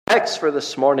Text for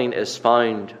this morning is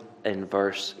found in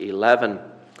verse 11,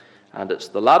 and it's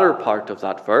the latter part of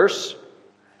that verse.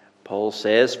 Paul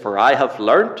says, "For I have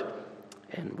learnt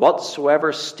in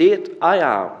whatsoever state I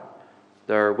am,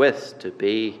 therewith to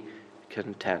be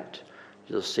content."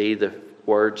 You'll see the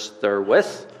words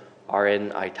 "therewith" are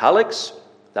in italics.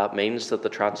 That means that the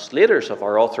translators of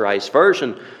our Authorized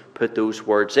Version put those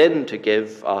words in to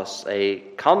give us a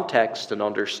context and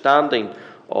understanding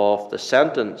of the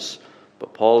sentence.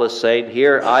 But Paul is saying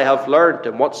here, "I have learned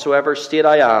in whatsoever state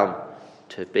I am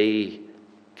to be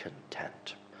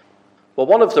content." Well,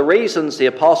 one of the reasons the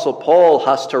Apostle Paul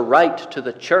has to write to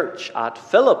the church at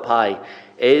Philippi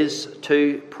is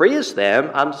to praise them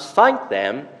and thank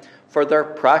them for their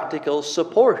practical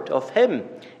support of him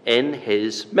in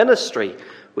his ministry.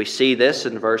 We see this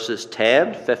in verses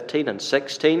 10, 15, and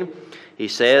 16. He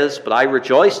says, "But I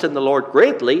rejoiced in the Lord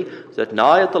greatly, that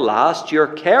now at the last your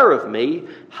care of me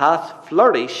hath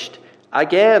flourished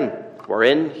again,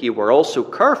 wherein ye were also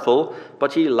careful,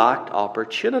 but ye lacked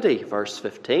opportunity." Verse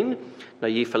 15, "Now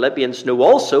ye Philippians know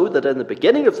also that in the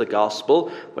beginning of the gospel,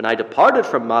 when I departed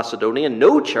from Macedonia,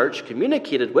 no church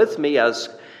communicated with me as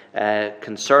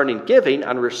concerning giving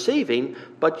and receiving,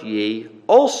 but ye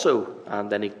also."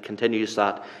 And then he continues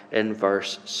that in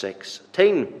verse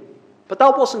 16. But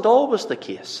that wasn't always the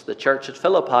case. The church at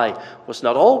Philippi was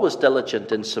not always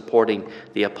diligent in supporting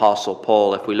the Apostle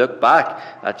Paul. If we look back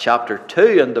at chapter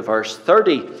 2 and the verse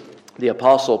 30, the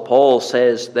Apostle Paul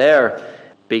says there,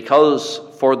 "Because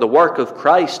for the work of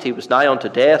Christ he was nigh unto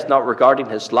death, not regarding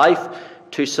his life,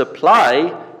 to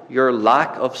supply your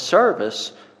lack of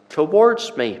service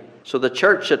towards me." So the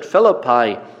church at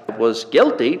Philippi was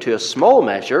guilty, to a small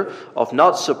measure, of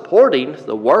not supporting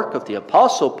the work of the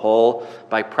Apostle Paul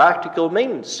by practical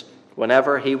means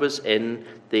whenever he was in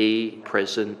the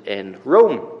prison in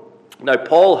Rome. Now,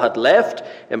 Paul had left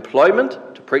employment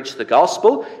to preach the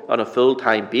gospel on a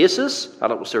full-time basis,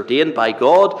 and it was ordained by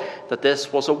God that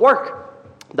this was a work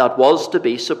that was to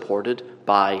be supported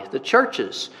by the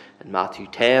churches. In Matthew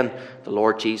 10, the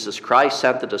Lord Jesus Christ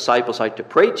sent the disciples out to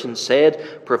preach and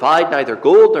said, "Provide neither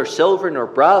gold nor silver nor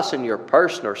brass in your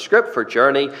purse nor scrip for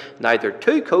journey, neither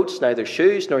two coats, neither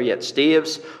shoes, nor yet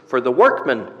staves, for the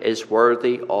workman is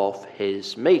worthy of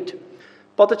his meat."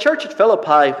 But the church at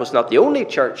Philippi was not the only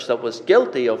church that was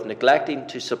guilty of neglecting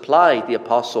to supply the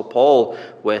Apostle Paul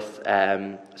with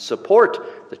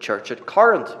support. The church at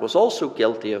Corinth was also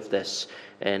guilty of this.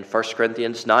 In 1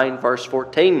 Corinthians 9, verse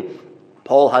 14,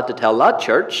 Paul had to tell that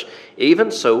church, "Even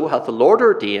so hath the Lord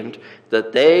ordained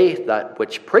that they that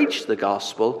which preach the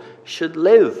gospel should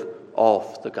live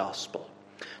of the gospel."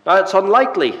 Now, it's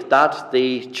unlikely that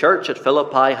the church at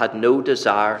Philippi had no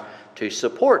desire to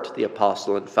support the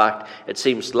apostle. In fact, it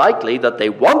seems likely that they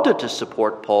wanted to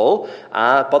support Paul,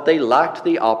 but they lacked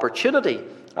the opportunity.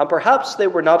 And perhaps they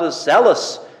were not as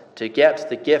zealous to get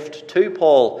the gift to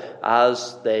Paul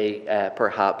as they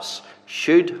perhaps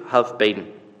should have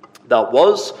been. That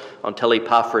was until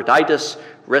Epaphroditus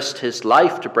risked his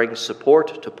life to bring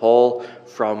support to Paul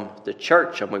from the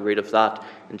church. And we read of that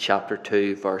in chapter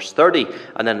 2, verse 30.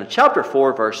 And then in chapter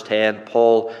 4, verse 10,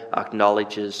 Paul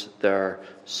acknowledges their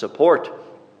support.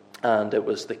 And it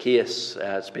was the case,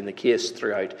 it's been the case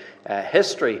throughout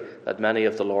history, that many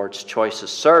of the Lord's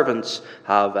choicest servants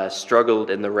have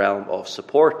struggled in the realm of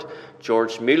support.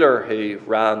 George Mueller, who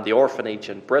ran the orphanage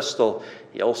in Bristol,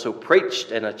 he also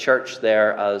preached in a church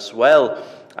there as well.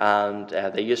 And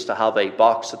they used to have a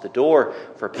box at the door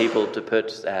for people to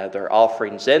put their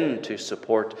offerings in to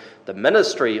support the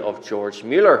ministry of George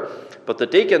Mueller. But the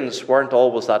deacons weren't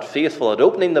always that faithful at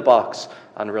opening the box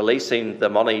and releasing the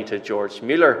money to George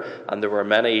Mueller. And there were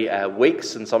many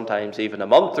weeks and sometimes even a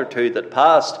month or two that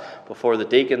passed before the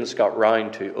deacons got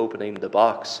round to opening the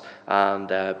box and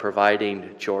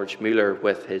providing George Mueller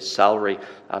with his salary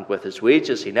and with his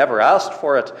wages. He never asked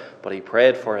for it, but he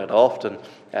prayed for it often,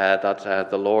 that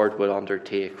the Lord would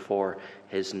undertake for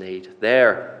his need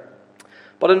there.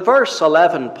 But in verse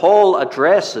 11, Paul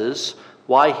addresses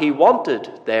why he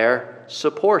wanted their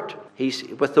support.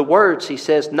 With the words, he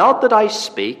says, "Not that I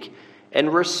speak in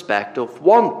respect of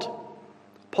want."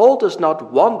 Paul does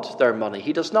not want their money.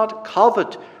 He does not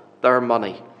covet their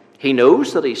money. He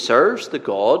knows that he serves the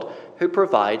God who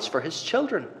provides for his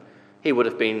children. He would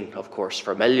have been, of course,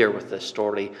 familiar with the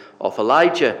story of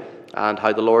Elijah and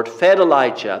how the Lord fed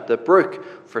Elijah at the brook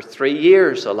for 3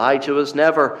 years. Elijah was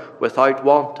never without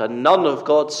want, and none of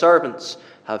God's servants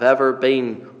have ever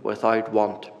been without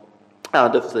want.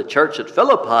 And if the church at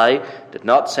Philippi did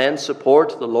not send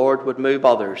support, the Lord would move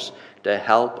others to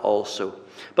help also.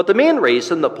 But the main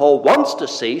reason that Paul wants to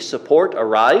see support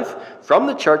arrive from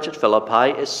the church at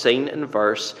Philippi is seen in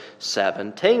verse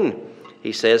 17.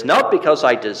 He says, "Not because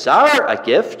I desire a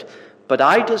gift, but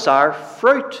I desire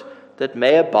fruit that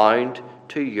may abound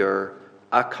to your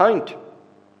account."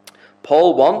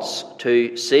 Paul wants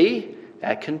to see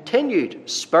a continued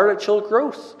spiritual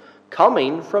growth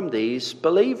coming from these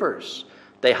believers.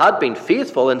 They had been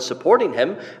faithful in supporting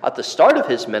him at the start of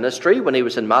his ministry when he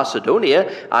was in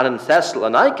Macedonia and in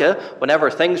Thessalonica. Whenever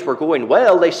things were going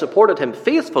well, they supported him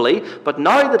faithfully. But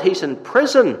now that he's in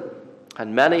prison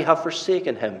and many have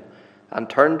forsaken him and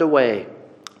turned away,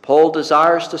 Paul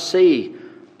desires to see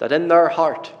that in their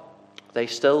heart they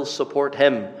still support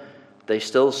him. They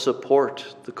still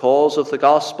support the cause of the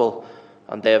gospel,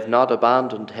 and they have not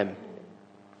abandoned him.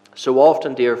 So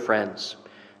often, dear friends,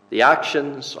 the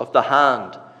actions of the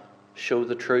hand show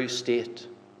the true state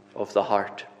of the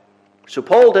heart. So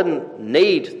Paul didn't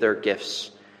need their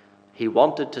gifts. He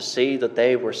wanted to see that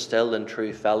they were still in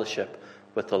true fellowship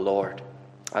with the Lord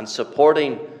and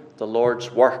supporting the Lord's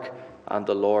work and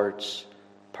the Lord's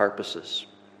purposes.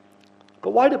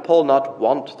 But why did Paul not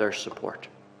want their support?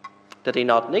 Did he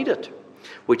not need it?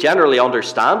 We generally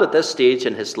understand at this stage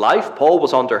in his life, Paul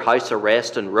was under house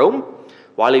arrest in Rome.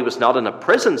 While he was not in a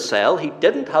prison cell, he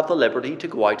didn't have the liberty to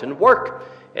go out and work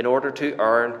in order to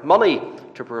earn money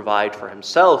to provide for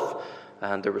himself.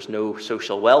 And there was no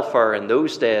social welfare in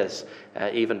those days.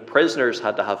 Even prisoners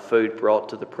had to have food brought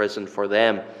to the prison for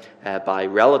them by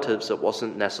relatives. It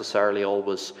wasn't necessarily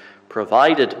always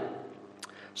provided.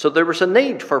 So there was a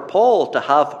need for Paul to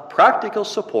have practical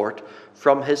support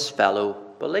from his fellow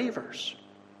believers.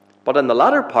 But in the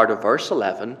latter part of verse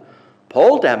 11,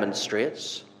 Paul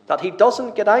demonstrates that he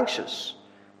doesn't get anxious,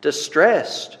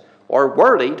 distressed, or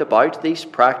worried about these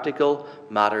practical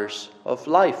matters of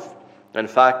life. In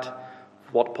fact,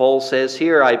 what Paul says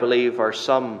here, I believe, are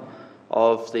some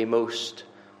of the most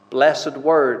blessed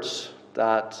words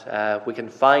that we can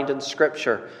find in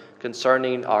Scripture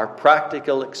concerning our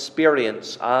practical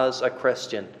experience as a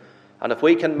Christian. And if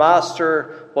we can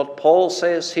master what Paul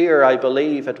says here, I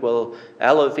believe it will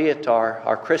elevate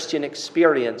our Christian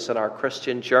experience and our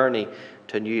Christian journey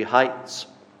to new heights.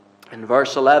 In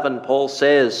verse 11, Paul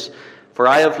says, "For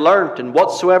I have learnt in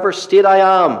whatsoever state I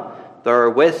am,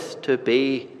 therewith to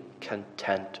be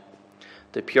content."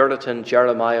 The Puritan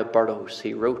Jeremiah Burroughs,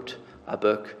 he wrote a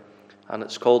book, and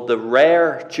it's called The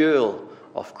Rare Jewel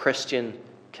of Christian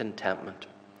Contentment.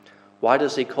 Why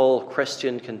does he call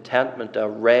Christian contentment a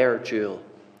rare jewel?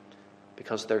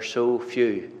 Because there are so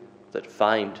few that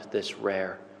find this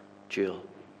rare jewel.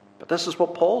 But this is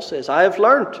what Paul says, "I have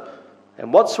learnt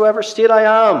in whatsoever state I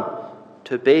am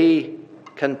to be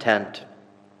content."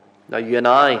 Now you and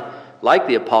I, like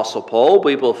the Apostle Paul,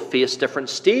 we will face different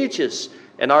stages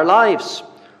in our lives.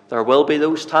 There will be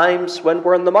those times when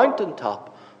we're on the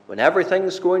mountaintop, when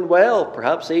everything's going well,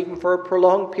 perhaps even for a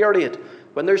prolonged period,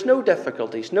 when there's no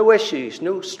difficulties, no issues,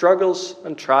 no struggles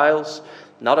and trials,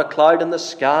 not a cloud in the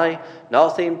sky,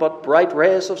 nothing but bright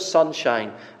rays of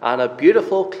sunshine and a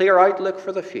beautiful, clear outlook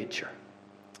for the future.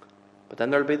 But then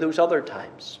there'll be those other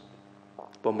times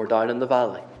when we're down in the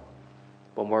valley,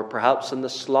 when we're perhaps in the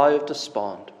slough of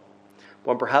despond,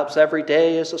 when perhaps every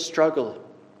day is a struggle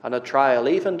and a trial,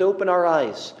 even to open our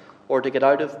eyes or to get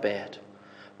out of bed,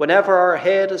 whenever our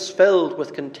head is filled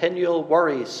with continual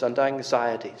worries and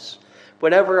anxieties,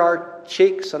 whenever our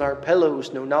cheeks and our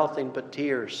pillows know nothing but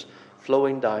tears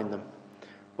flowing down them,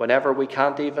 whenever we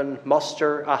can't even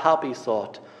muster a happy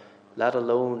thought, let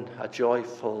alone a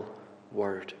joyful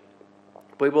word.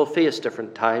 We will face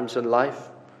different times in life.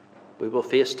 We will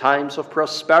face times of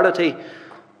prosperity.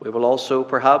 We will also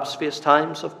perhaps face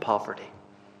times of poverty.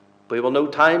 We will know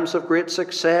times of great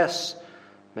success,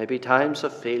 maybe times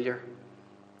of failure,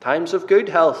 times of good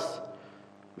health,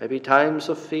 maybe times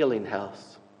of failing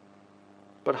health.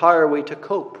 But how are we to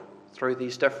cope through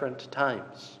these different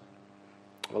times?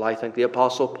 Well, I think the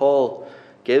Apostle Paul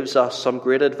gives us some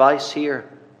great advice here,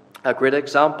 a great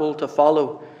example to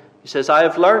follow. He says, "I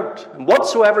have learnt, in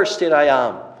whatsoever state I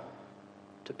am,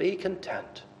 to be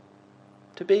content."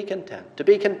 To be content. To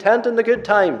be content in the good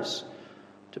times.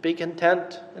 To be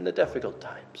content in the difficult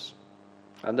times.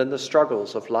 And in the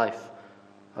struggles of life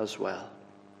as well.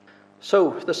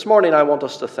 So, this morning I want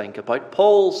us to think about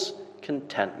Paul's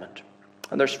contentment.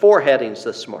 And there's 4 headings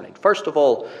this morning. First of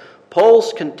all,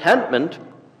 Paul's contentment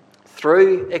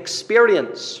through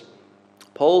experience.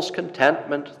 Paul's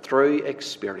contentment through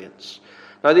experience.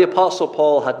 Now, the Apostle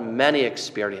Paul had many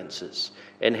experiences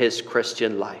in his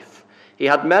Christian life. He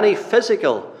had many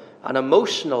physical and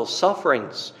emotional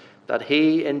sufferings that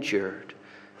he endured.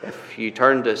 If you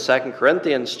turn to 2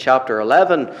 Corinthians chapter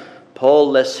 11, Paul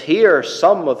lists here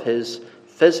some of his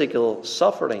physical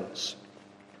sufferings.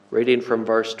 Reading from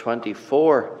verse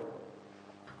 24,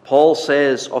 Paul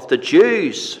says, "Of the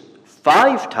Jews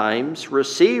 5 times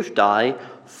received I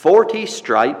 40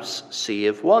 stripes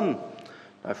save one."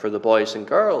 Now for the boys and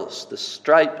girls, the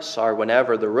stripes are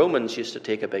whenever the Romans used to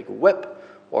take a big whip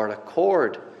or a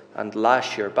cord and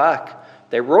lash your back.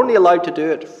 They were only allowed to do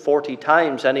it 40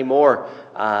 times. Any more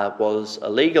was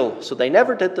illegal. So they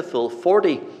never did the full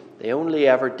 40. They only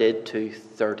ever did to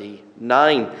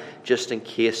 39, just in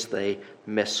case they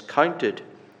miscounted.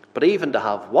 But even to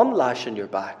have 1 lash in your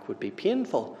back would be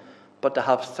painful. But to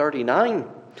have 39.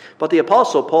 But the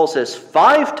Apostle Paul says,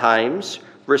 5 times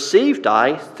received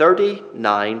I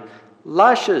 39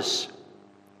 lashes.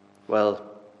 Well,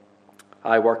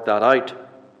 I worked that out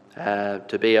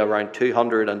to be around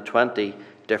 220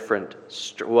 different.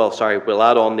 We'll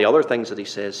add on the other things that he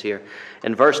says here.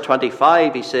 In verse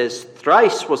 25, he says,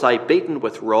 "Thrice was I beaten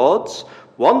with rods,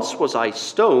 once was I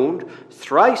stoned,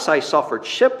 thrice I suffered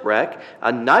shipwreck,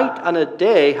 a night and a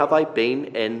day have I been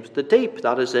in the deep,"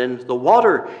 that is, in the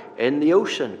water, in the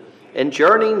ocean, "in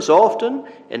journeyings often,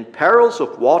 in perils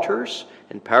of waters,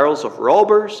 in perils of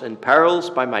robbers, in perils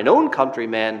by mine own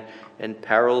countrymen, in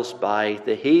perils by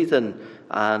the heathen."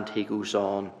 And he goes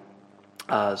on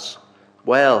as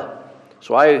well.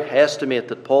 So I estimate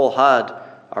that Paul had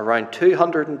around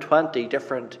 220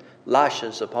 different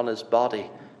lashes upon his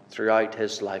body throughout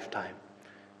his lifetime.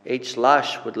 Each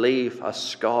lash would leave a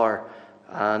scar,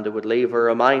 and it would leave a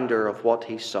reminder of what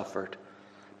he suffered.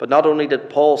 But not only did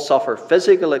Paul suffer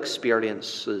physical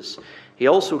experiences, he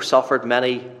also suffered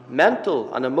many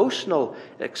mental and emotional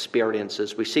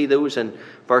experiences. We see those in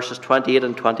verses 28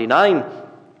 and 29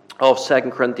 of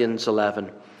 2 Corinthians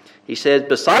 11. He says,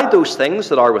 "Beside those things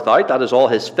that are without," that is all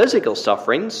his physical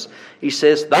sufferings, he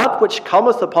says, "that which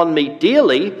cometh upon me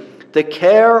daily, the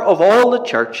care of all the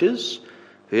churches.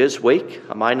 Who is weak?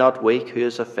 Am I not weak? Who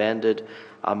is offended?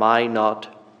 Am I not?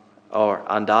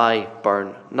 And I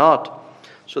burn not."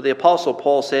 So the Apostle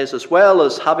Paul says, as well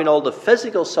as having all the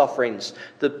physical sufferings,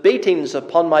 the beatings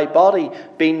upon my body,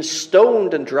 being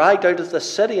stoned and dragged out of the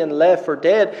city and left for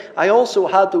dead, I also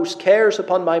had those cares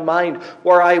upon my mind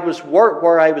where I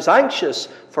was anxious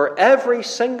for every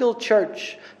single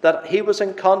church that he was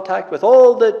in contact with,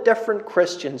 all the different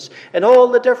Christians in all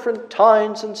the different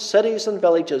towns and cities and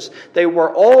villages. They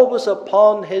were always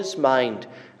upon his mind,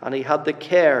 and he had the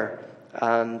care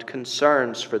and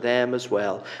concerns for them as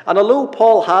well. And although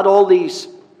Paul had all these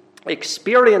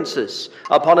experiences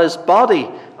upon his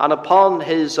body and upon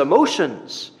his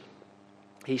emotions,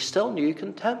 he still knew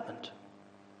contentment.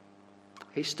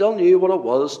 He still knew what it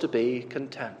was to be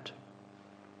content.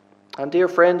 And dear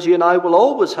friends, you and I will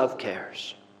always have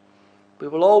cares. We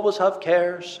will always have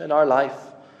cares in our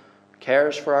life.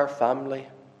 Cares for our family,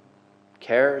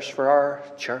 cares for our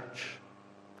church,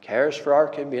 cares for our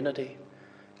community,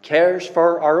 cares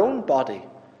for our own body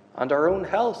and our own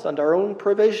health and our own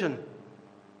provision.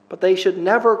 But they should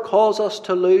never cause us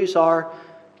to lose our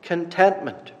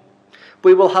contentment.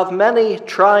 We will have many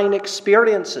trying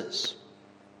experiences,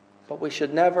 but we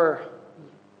should never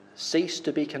cease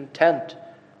to be content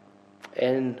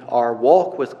in our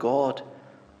walk with God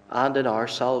and in our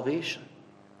salvation.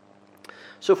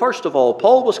 So first of all,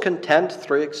 Paul was content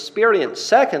through experience.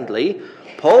 Secondly,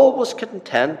 Paul was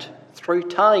content through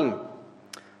time.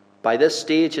 By this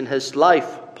stage in his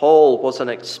life, Paul was an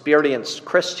experienced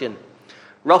Christian.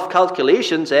 Rough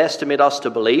calculations estimate us to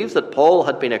believe that Paul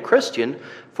had been a Christian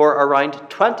for around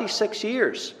 26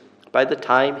 years by the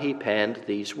time he penned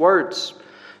these words.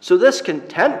 So this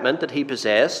contentment that he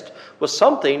possessed was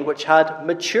something which had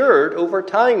matured over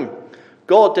time.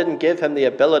 God didn't give him the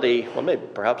ability, well, maybe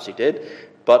perhaps he did,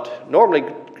 but normally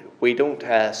we don't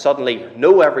suddenly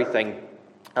know everything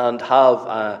and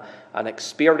have an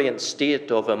experienced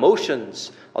state of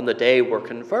emotions on the day we're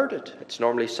converted. It's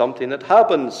normally something that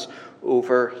happens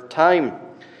over time.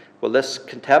 Well, this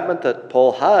contentment that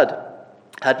Paul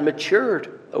had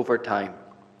matured over time.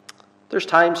 There's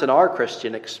times in our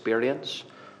Christian experience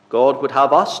God would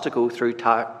have us to go through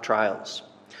trials,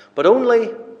 but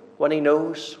only when he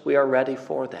knows we are ready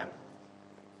for them.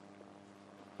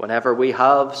 Whenever we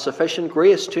have sufficient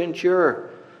grace to endure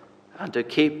and to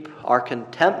keep our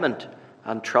contentment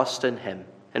and trust in him.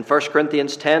 In 1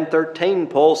 Corinthians 10:13,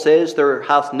 Paul says, "There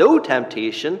hath no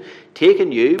temptation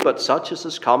taken you, but such as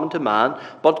is common to man.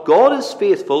 But God is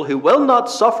faithful, who will not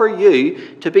suffer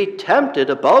you to be tempted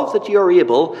above that you are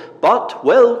able, but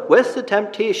will with the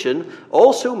temptation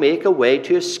also make a way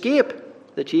to escape,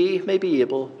 that ye may be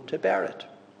able to bear it."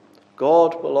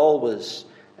 God will always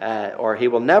or he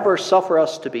will never suffer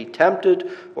us to be tempted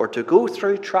or to go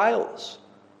through trials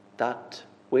that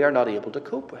we are not able to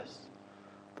cope with,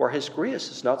 for his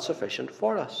grace is not sufficient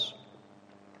for us.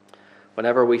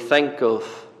 Whenever we think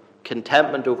of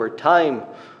contentment over time,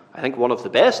 I think one of the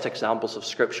best examples of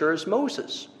Scripture is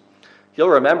Moses. You'll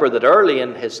remember that early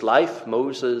in his life,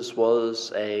 Moses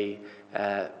was a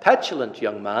petulant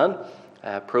young man,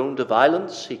 prone to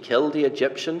violence. He killed the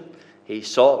Egyptian. He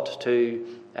sought to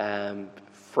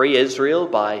free Israel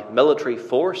by military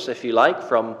force, if you like,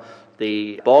 from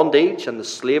the bondage and the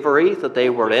slavery that they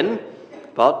were in,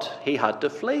 but he had to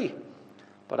flee.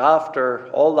 But after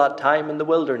all that time in the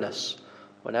wilderness,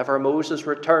 whenever Moses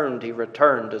returned, he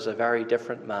returned as a very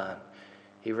different man.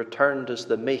 He returned as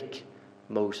the meek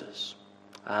Moses.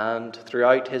 And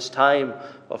throughout his time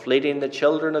of leading the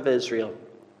children of Israel,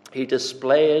 he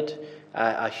displayed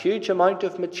a huge amount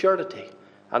of maturity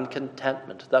and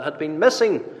contentment that had been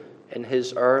missing in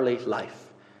his early life.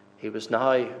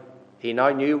 He now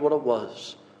knew what it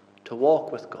was to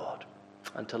walk with God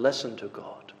and to listen to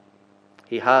God.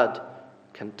 He had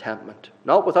contentment,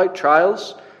 not without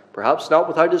trials, perhaps not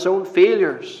without his own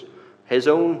failures, his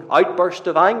own outburst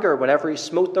of anger whenever he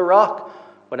smote the rock,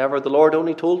 whenever the Lord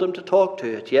only told him to talk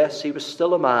to it. Yes, he was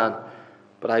still a man,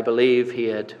 but I believe he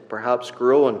had perhaps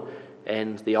grown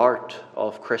in the art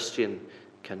of Christian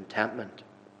contentment.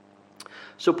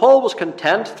 So Paul was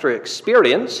content through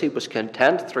experience. He was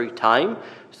content through time.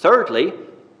 Thirdly,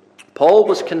 Paul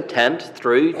was content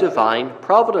through divine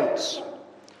providence.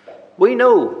 We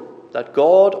know that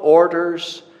God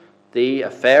orders the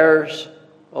affairs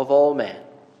of all men.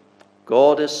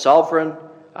 God is sovereign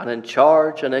and in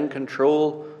charge and in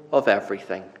control of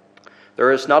everything.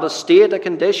 There is not a state, a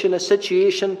condition, a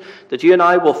situation that you and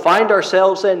I will find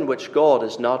ourselves in which God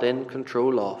is not in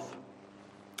control of.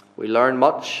 We learn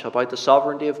much about the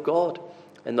sovereignty of God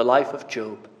in the life of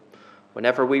Job.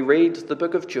 Whenever we read the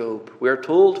book of Job, we are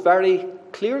told very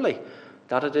clearly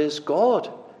that it is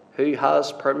God who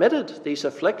has permitted these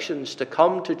afflictions to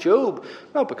come to Job,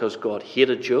 not because God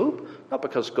hated Job, not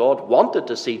because God wanted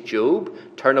to see Job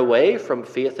turn away from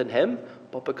faith in him,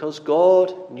 but because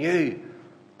God knew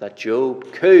that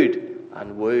Job could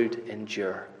and would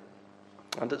endure.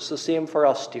 And it's the same for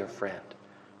us, dear friend.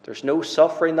 There's no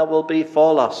suffering that will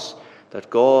befall us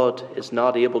that God is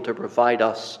not able to provide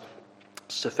us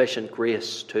sufficient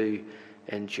grace to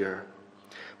endure.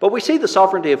 But we see the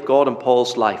sovereignty of God in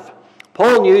Paul's life.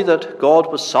 Paul knew that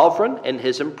God was sovereign in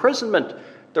his imprisonment.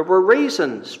 There were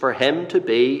reasons for him to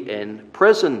be in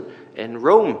prison in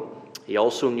Rome. He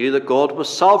also knew that God was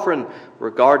sovereign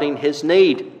regarding his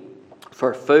need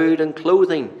for food and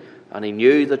clothing, and he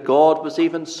knew that God was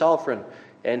even sovereign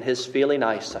in his failing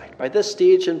eyesight. By this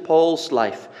stage in Paul's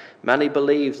life, many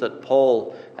believe that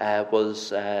Paul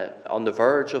was on the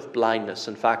verge of blindness.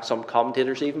 In fact, some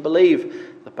commentators even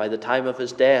believe that by the time of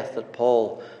his death that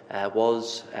Paul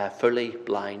was fully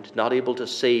blind, not able to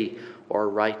see or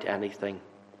write anything.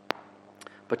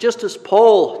 But just as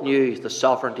Paul knew the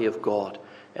sovereignty of God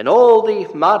in all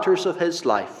the matters of his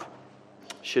life,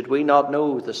 should we not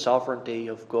know the sovereignty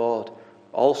of God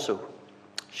also?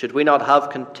 Should we not have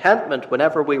contentment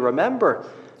whenever we remember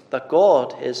that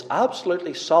God is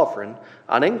absolutely sovereign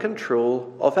and in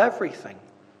control of everything?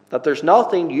 That there's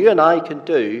nothing you and I can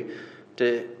do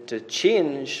to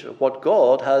change what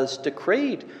God has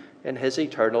decreed in his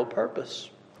eternal purpose.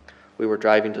 We were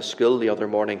driving to school the other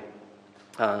morning,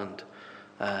 and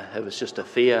it was just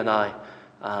Afia and I,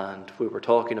 and we were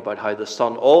talking about how the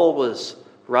sun always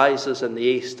rises in the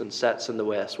east and sets in the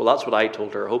west. Well, that's what I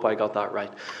told her. I hope I got that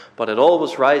right. But it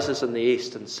always rises in the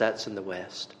east and sets in the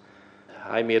west.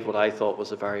 I made what I thought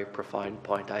was a very profound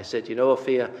point. I said, you know,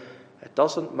 Afia, it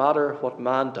doesn't matter what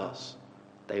man does.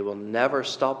 They will never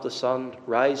stop the sun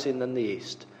rising in the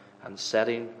east and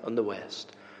setting in the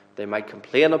west. They might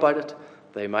complain about it.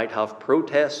 They might have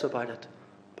protests about it.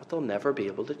 But they'll never be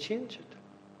able to change it.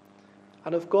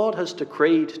 And if God has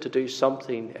decreed to do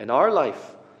something in our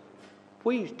life,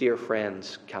 we, dear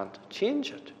friends, can't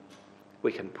change it.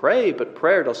 We can pray, but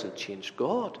prayer doesn't change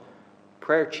God.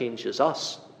 Prayer changes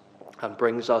us and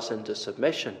brings us into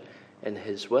submission in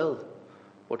his will.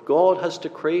 What God has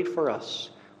decreed for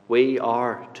us, we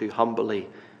are to humbly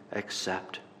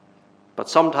accept. But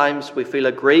sometimes we feel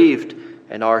aggrieved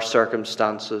in our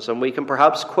circumstances, and we can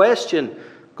perhaps question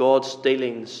God's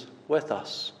dealings with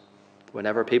us.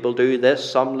 Whenever people do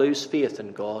this, some lose faith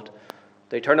in God.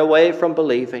 They turn away from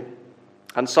believing.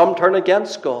 And some turn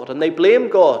against God, and they blame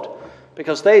God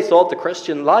because they thought the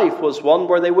Christian life was one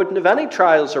where they wouldn't have any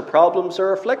trials or problems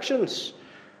or afflictions.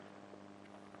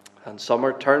 And some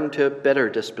are turned to a bitter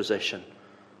disposition,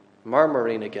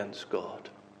 murmuring against God.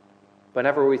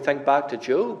 Whenever we think back to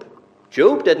Job,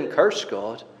 Job didn't curse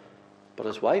God, but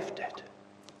his wife did.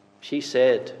 She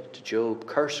said to Job,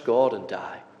 curse God and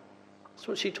die. That's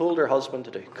what she told her husband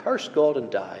to do. Curse God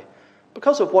and die.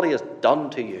 Because of what he has done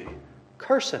to you,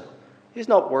 curse him. He's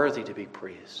not worthy to be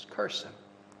praised. Curse him.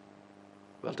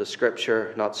 Well, does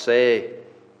Scripture not say,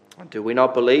 and do we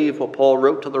not believe what Paul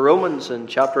wrote to the Romans in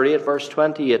chapter 8, verse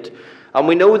 28? And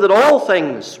we know that all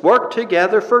things work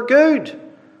together for good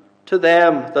to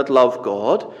them that love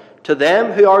God, to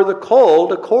them who are the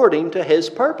called according to his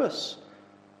purpose.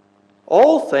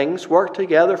 All things work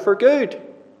together for good.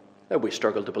 Now, we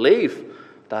struggle to believe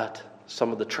that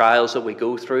some of the trials that we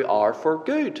go through are for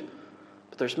good.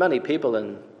 But there's many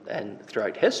people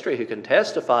throughout history who can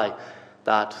testify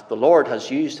that the Lord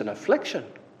has used an affliction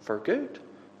for good.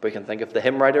 We can think of the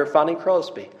hymn writer Fanny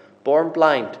Crosby, born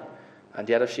blind. And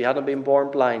yet if she hadn't been born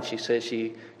blind, she says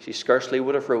she scarcely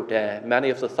would have wrote many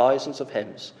of the thousands of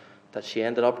hymns that she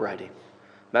ended up writing.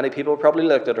 Many people probably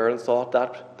looked at her and thought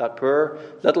that poor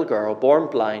little girl, born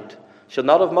blind, should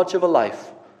not have much of a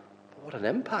life. But what an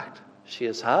impact she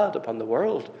has had upon the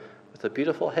world with the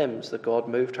beautiful hymns that God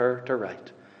moved her to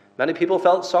write. Many people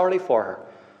felt sorry for her,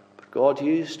 but God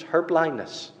used her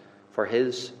blindness for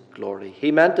his glory.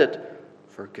 He meant it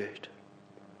for good.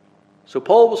 So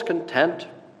Paul was content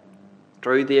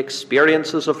through the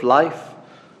experiences of life,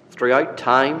 throughout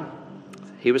time.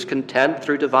 He was content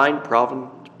through divine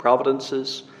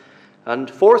providences. And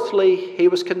fourthly, he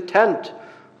was content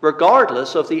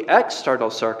regardless of the external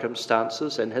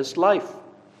circumstances in his life.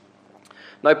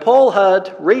 Now, Paul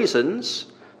had reasons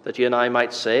that you and I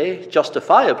might say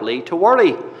justifiably to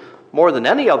worry. More than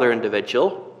any other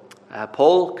individual,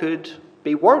 Paul could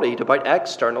be worried about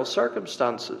external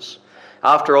circumstances.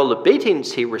 After all the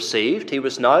beatings he received, he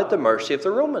was now at the mercy of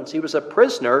the Romans. He was a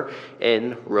prisoner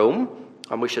in Rome,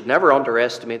 and we should never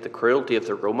underestimate the cruelty of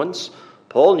the Romans.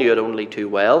 Paul knew it only too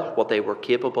well, what they were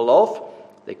capable of.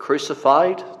 They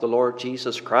crucified the Lord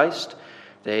Jesus Christ.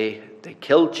 They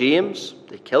killed James.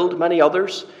 They killed many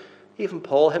others. Even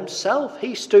Paul himself,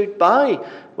 he stood by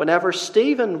whenever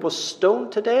Stephen was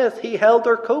stoned to death. He held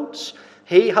their coats.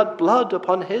 He had blood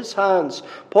upon his hands.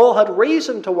 Paul had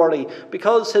reason to worry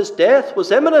because his death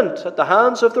was imminent at the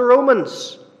hands of the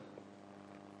Romans.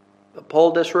 But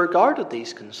Paul disregarded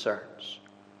these concerns.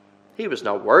 He was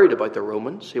not worried about the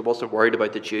Romans. He wasn't worried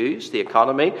about the Jews, the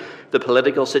economy, the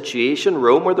political situation,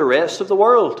 Rome, or the rest of the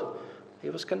world. He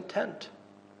was content.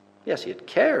 Yes, he had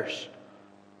cares,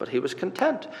 but he was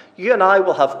content. You and I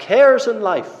will have cares in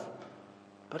life,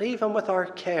 but even with our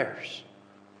cares,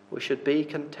 we should be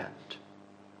content.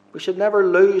 We should never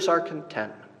lose our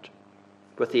contentment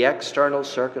with the external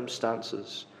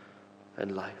circumstances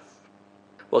in life.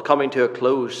 Well, coming to a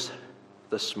close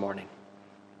this morning,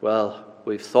 well,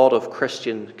 we've thought of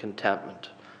Christian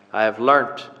contentment. I have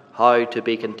learnt how to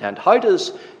be content. How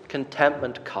does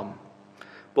contentment come?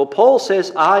 Well, Paul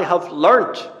says, I have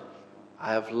learnt.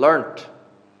 I have learnt.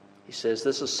 He says,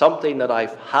 this is something that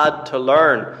I've had to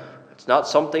learn. It's not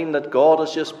something that God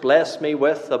has just blessed me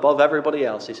with above everybody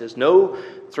else. He says, no,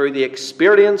 through the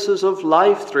experiences of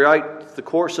life, throughout the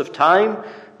course of time,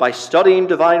 by studying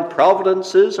divine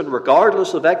providences and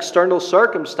regardless of external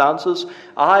circumstances,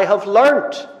 I have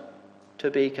learnt to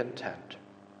be content.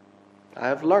 I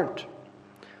have learnt.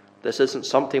 This isn't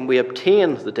something we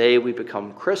obtain the day we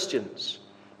become Christians.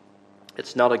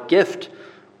 It's not a gift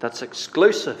that's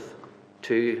exclusive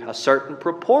to a certain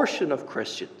proportion of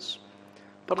Christians.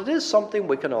 But it is something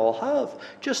we can all have.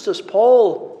 Just as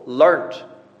Paul learnt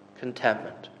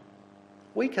contentment,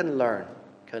 we can learn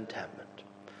contentment.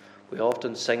 We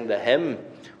often sing the hymn,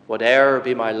 whate'er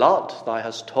be my lot, thou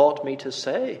hast taught me to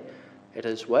say, it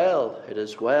is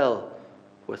well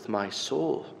with my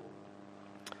soul.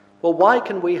 Well, why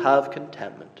can we have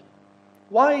contentment?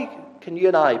 Why can you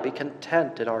and I be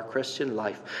content in our Christian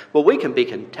life? Well, we can be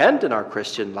content in our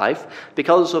Christian life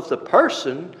because of the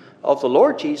person of the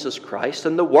Lord Jesus Christ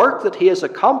and the work that he has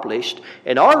accomplished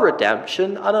in our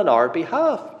redemption and on our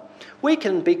behalf. We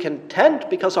can be content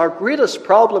because our greatest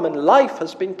problem in life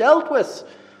has been dealt with.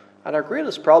 And our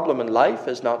greatest problem in life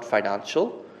is not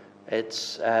financial,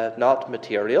 it's not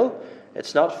material,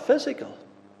 it's not physical.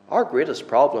 Our greatest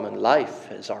problem in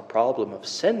life is our problem of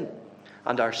sin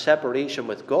and our separation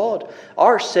with God.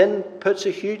 Our sin puts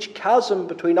a huge chasm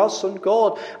between us and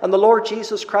God, and the Lord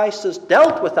Jesus Christ has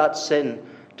dealt with that sin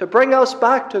to bring us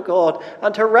back to God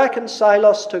and to reconcile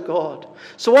us to God.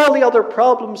 So all the other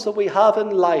problems that we have in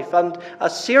life, and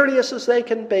as serious as they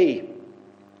can be,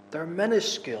 they're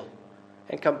minuscule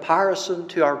in comparison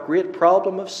to our great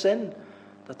problem of sin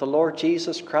that the Lord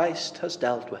Jesus Christ has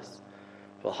dealt with.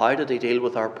 Well, how did he deal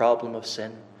with our problem of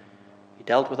sin? He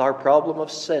dealt with our problem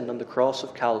of sin on the cross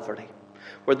of Calvary,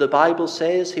 where the Bible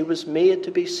says he was made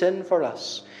to be sin for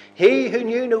us. He who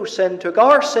knew no sin took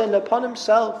our sin upon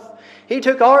himself. He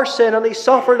took our sin and he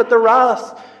suffered at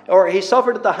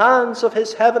the hands of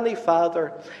his heavenly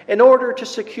Father in order to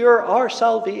secure our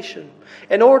salvation,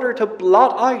 in order to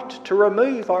blot out, to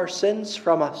remove our sins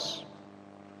from us.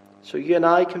 So you and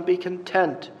I can be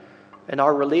content in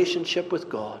our relationship with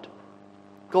God.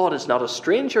 God is not a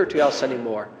stranger to us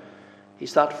anymore.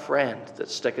 He's that friend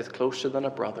that sticketh closer than a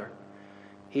brother.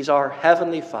 He's our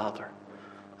heavenly Father.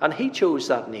 And he chose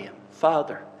that name,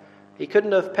 Father. He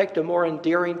couldn't have picked a more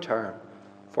endearing term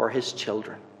for his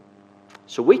children.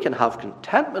 So we can have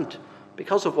contentment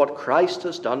because of what Christ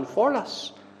has done for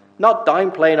us. Not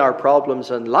downplaying our problems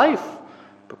in life,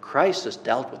 but Christ has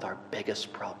dealt with our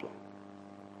biggest problem.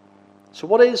 So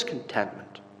what is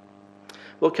contentment?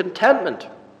 Well, contentment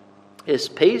is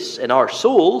peace in our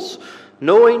souls,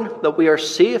 knowing that we are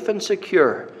safe and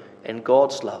secure in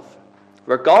God's love,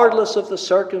 regardless of the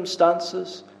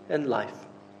circumstances in life.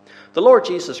 The Lord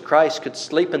Jesus Christ could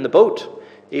sleep in the boat,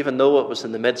 even though it was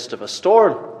in the midst of a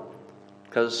storm,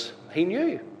 because he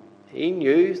knew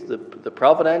the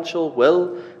providential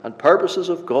will and purposes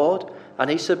of God, and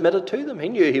he submitted to them. He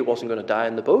knew he wasn't going to die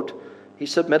in the boat. He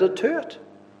submitted to it.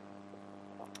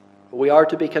 We are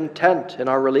to be content in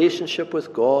our relationship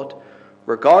with God,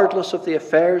 regardless of the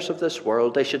affairs of this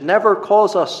world. They should never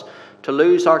cause us to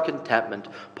lose our contentment.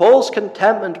 Paul's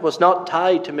contentment was not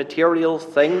tied to material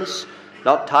things,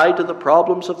 not tied to the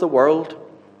problems of the world.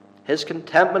 His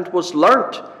contentment was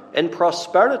learnt in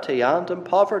prosperity and in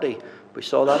poverty. We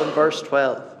saw that in verse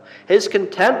 12. His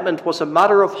contentment was a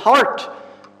matter of heart,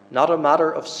 not a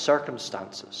matter of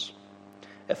circumstances.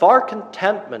 If our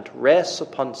contentment rests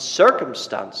upon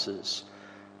circumstances,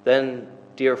 then,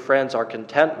 dear friends, our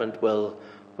contentment will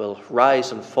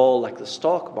rise and fall like the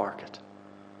stock market.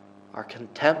 Our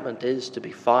contentment is to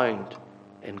be found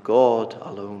in God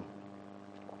alone.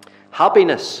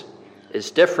 Happiness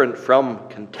is different from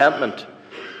contentment.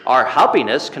 Our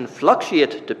happiness can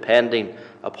fluctuate depending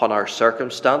upon our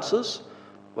circumstances,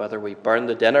 whether we burn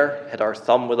the dinner, hit our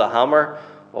thumb with a hammer,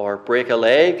 or break a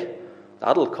leg.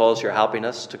 That'll cause your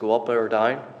happiness to go up or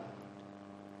down.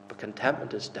 But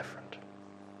contentment is different.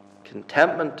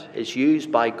 Contentment is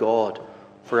used by God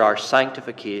for our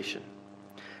sanctification.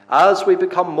 As we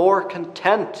become more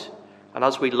content and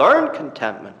as we learn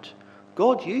contentment,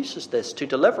 God uses this to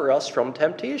deliver us from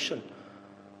temptation.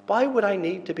 Why would I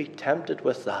need to be tempted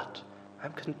with that?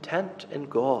 I'm content in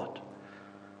God.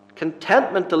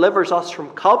 Contentment delivers us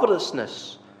from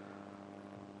covetousness.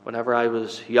 Whenever I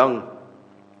was young,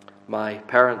 my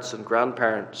parents and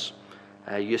grandparents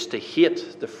used to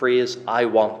hate the phrase, I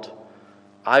want.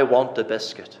 I want a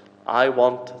biscuit. I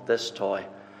want this toy.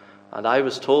 And I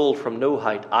was told from no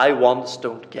height, I wants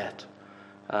don't get.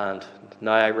 And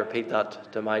now I repeat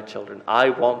that to my children. I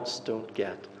wants don't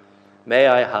get. May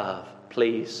I have,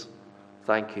 please.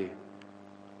 Thank you.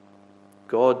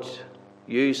 God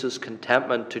uses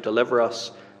contentment to deliver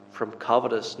us from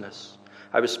covetousness.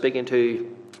 I was speaking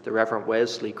to the Reverend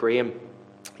Wesley Graham.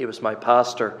 He was my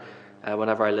pastor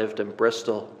whenever I lived in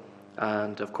Bristol.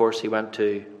 And of course he went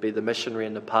to be the missionary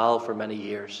in Nepal for many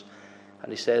years.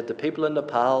 And he said the people in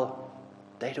Nepal,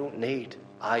 they don't need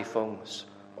iPhones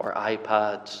or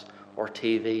iPads or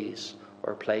TVs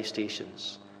or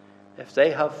PlayStations. If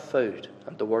they have food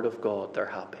and the Word of God, they're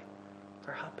happy.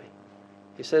 They're happy.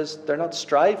 He says they're not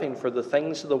striving for the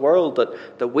things of the world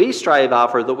that we strive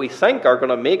after, that we think are going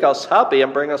to make us happy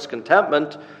and bring us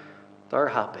contentment. They're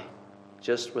happy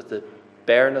just with the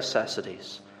bare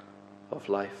necessities of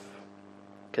life.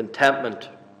 Contentment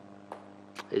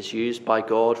is used by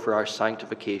God for our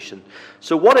sanctification.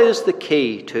 So what is the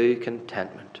key to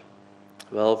contentment?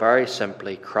 Well, very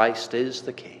simply, Christ is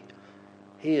the key.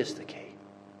 He is the key.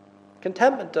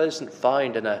 Contentment isn't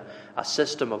found in a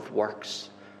system of works,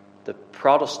 the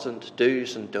Protestant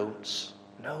do's and don'ts.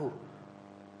 No.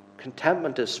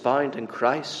 Contentment is found in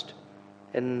Christ,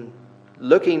 in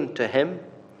looking to Him,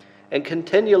 in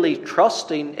continually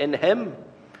trusting in Him,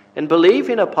 in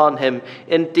believing upon Him,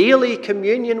 in daily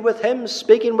communion with Him,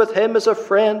 speaking with Him as a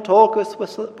friend talketh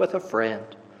with a friend.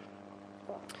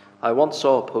 I once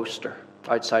saw a poster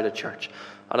outside a church,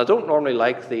 and I don't normally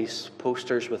like these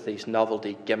posters with these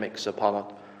novelty gimmicks upon it,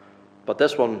 but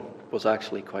this one was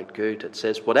actually quite good. It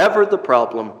says, whatever the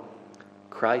problem,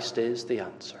 Christ is the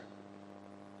answer.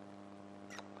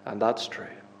 And that's true.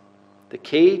 The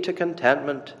key to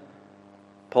contentment,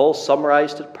 Paul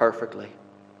summarized it perfectly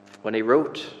when he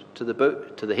wrote to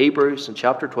the Hebrews in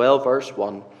chapter 12, verse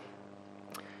 1.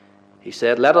 He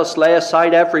said, let us lay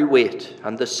aside every weight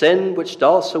and the sin which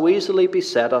doth so easily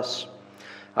beset us,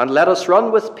 And let us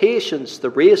run with patience the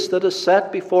race that is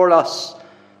set before us,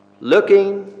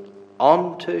 looking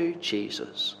unto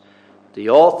Jesus, the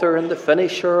author and the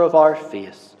finisher of our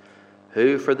faith,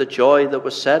 who for the joy that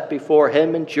was set before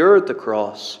him endured the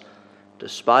cross,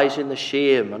 despising the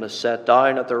shame, and is set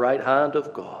down at the right hand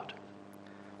of God.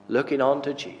 Looking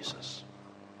unto Jesus.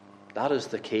 That is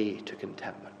the key to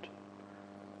contentment.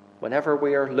 Whenever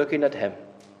we are looking at him,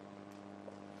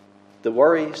 the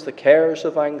worries, the cares,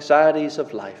 of anxieties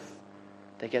of life,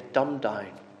 they get dumbed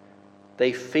down.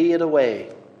 They fade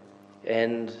away,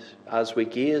 and as we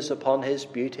gaze upon his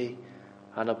beauty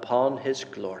and upon his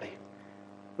glory,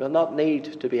 we'll not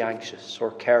need to be anxious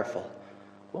or careful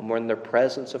when we're in the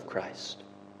presence of Christ.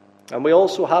 And we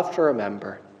also have to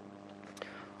remember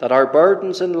that our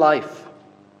burdens in life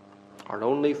are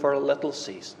only for a little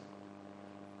season,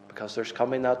 because there's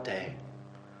coming that day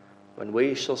when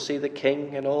we shall see the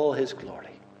King in all his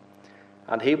glory,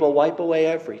 and he will wipe away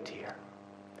every tear,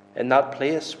 in that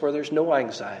place where there's no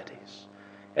anxieties,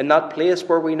 in that place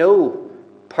where we know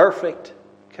perfect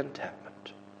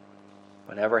contentment,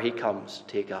 whenever he comes to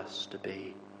take us to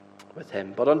be with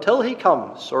him. But until he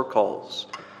comes or calls,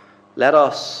 let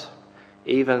us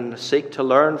even seek to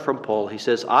learn from Paul. He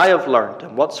says, I have learned,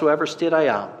 in whatsoever state I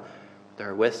am,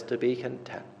 therewith to be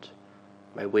content.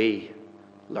 May we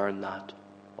learn that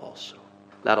also.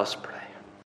 Let us pray.